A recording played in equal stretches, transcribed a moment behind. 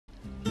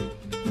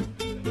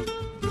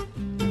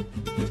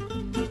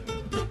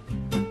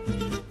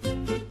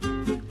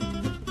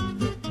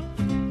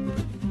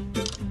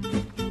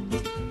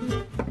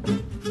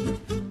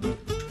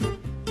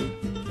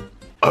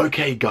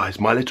Okay guys,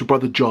 my little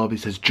brother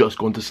Jarvis has just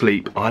gone to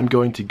sleep. I'm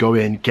going to go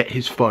in, get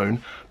his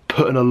phone,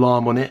 put an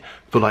alarm on it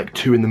for like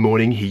 2 in the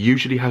morning. He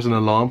usually has an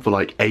alarm for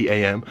like 8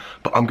 AM,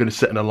 but I'm gonna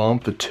set an alarm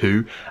for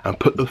 2 and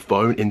put the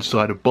phone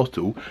inside a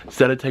bottle,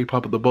 sellotape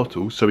up at the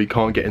bottle so he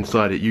can't get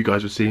inside it. You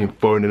guys are seeing him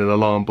phone in an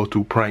alarm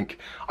bottle prank.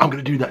 I'm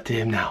gonna do that to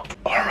him now.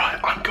 Alright,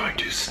 I'm going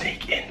to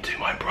sneak into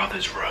my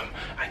brother's room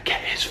and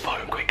get his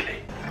phone quickly.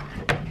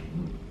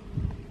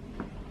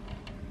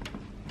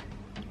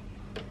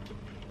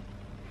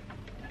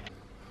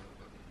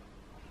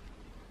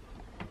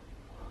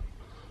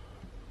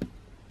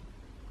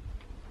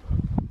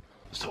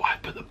 So I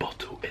put the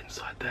bottle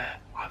inside there.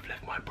 I've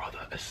left my brother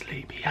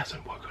asleep. He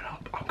hasn't woken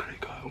up. I'm gonna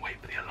go and wait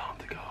for the alarm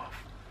to go off.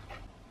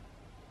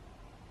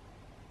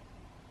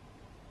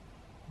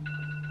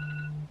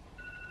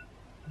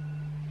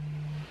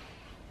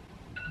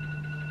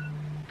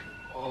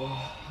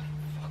 Oh,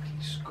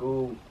 fucking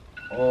school.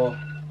 Oh,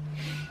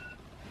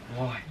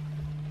 why?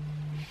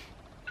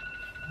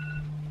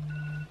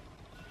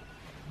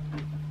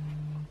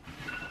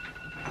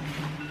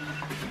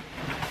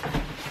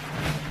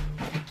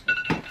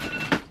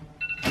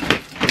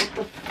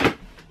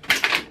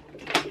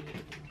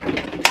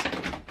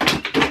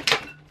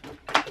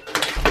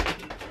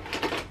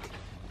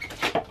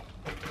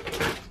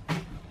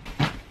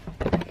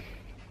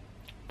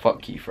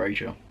 Fuck you,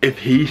 Fraser. If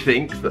he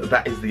thinks that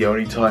that is the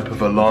only type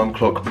of alarm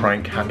clock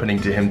prank happening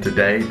to him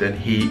today, then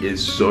he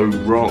is so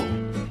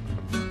wrong.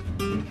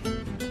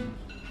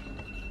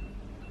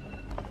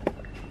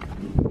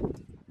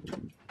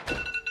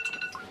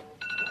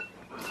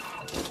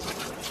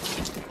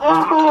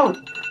 Oh!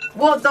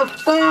 What the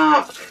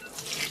fuck?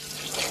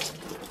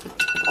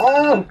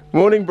 Oh!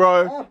 Morning,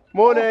 bro.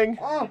 Morning.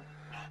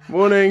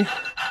 Morning.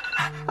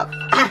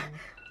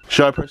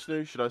 Should I press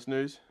snooze? Should I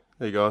snooze?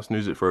 There you go, I'll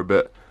snooze it for a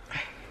bit.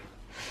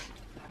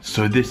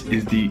 So this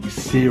is the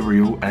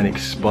cereal and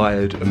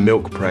expired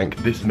milk prank.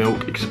 This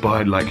milk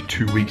expired like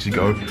 2 weeks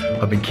ago.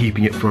 I've been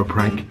keeping it for a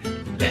prank.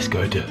 Let's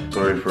go do it.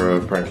 Sorry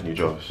for pranking you,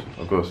 Jarvis.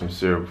 I've got some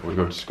cereal before we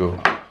go to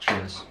school.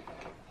 Cheers.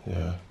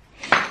 Yeah.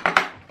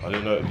 I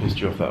didn't know it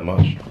pissed you off that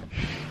much.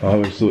 I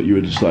always thought you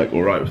were just like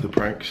alright with the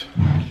pranks.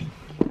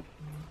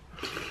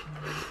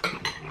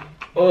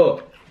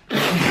 Oh!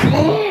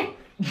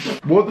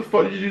 What the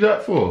fuck did you do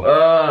that for?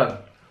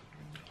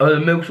 The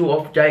milk's all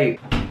off date.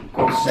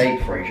 God's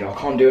sake, Fraser, I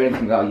can't do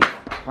anything without you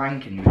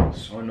pranking me.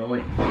 It's so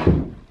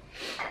annoying.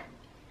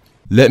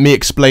 Let me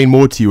explain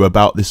more to you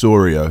about this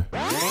Oreo.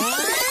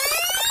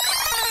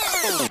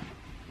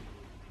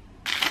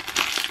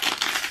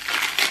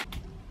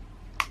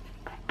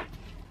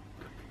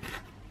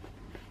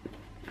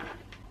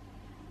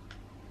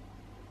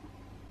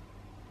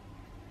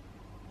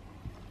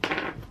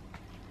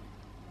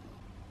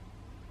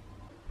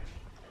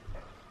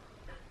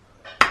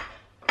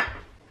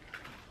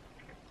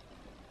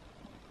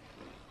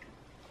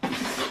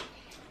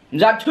 Is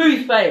that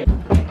toothpaste?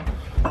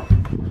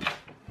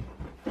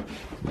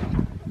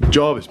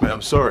 Jarvis, mate,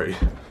 I'm sorry.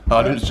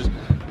 I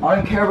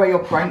don't care about your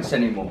pranks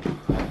anymore.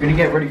 I'm gonna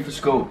get ready for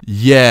school.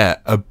 Yeah,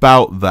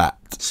 about that.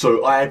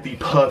 So I had the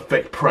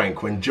perfect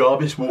prank. When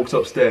Jarvis walks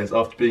upstairs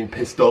after being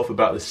pissed off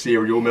about the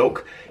cereal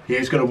milk,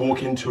 he's gonna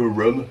walk into a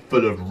room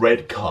full of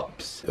red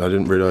cups. I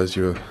didn't realise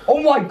you were...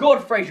 Oh my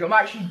god, Fraser, I'm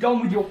actually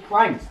done with your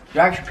pranks.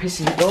 You're actually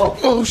pissing me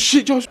off. Oh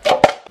shit, Josh.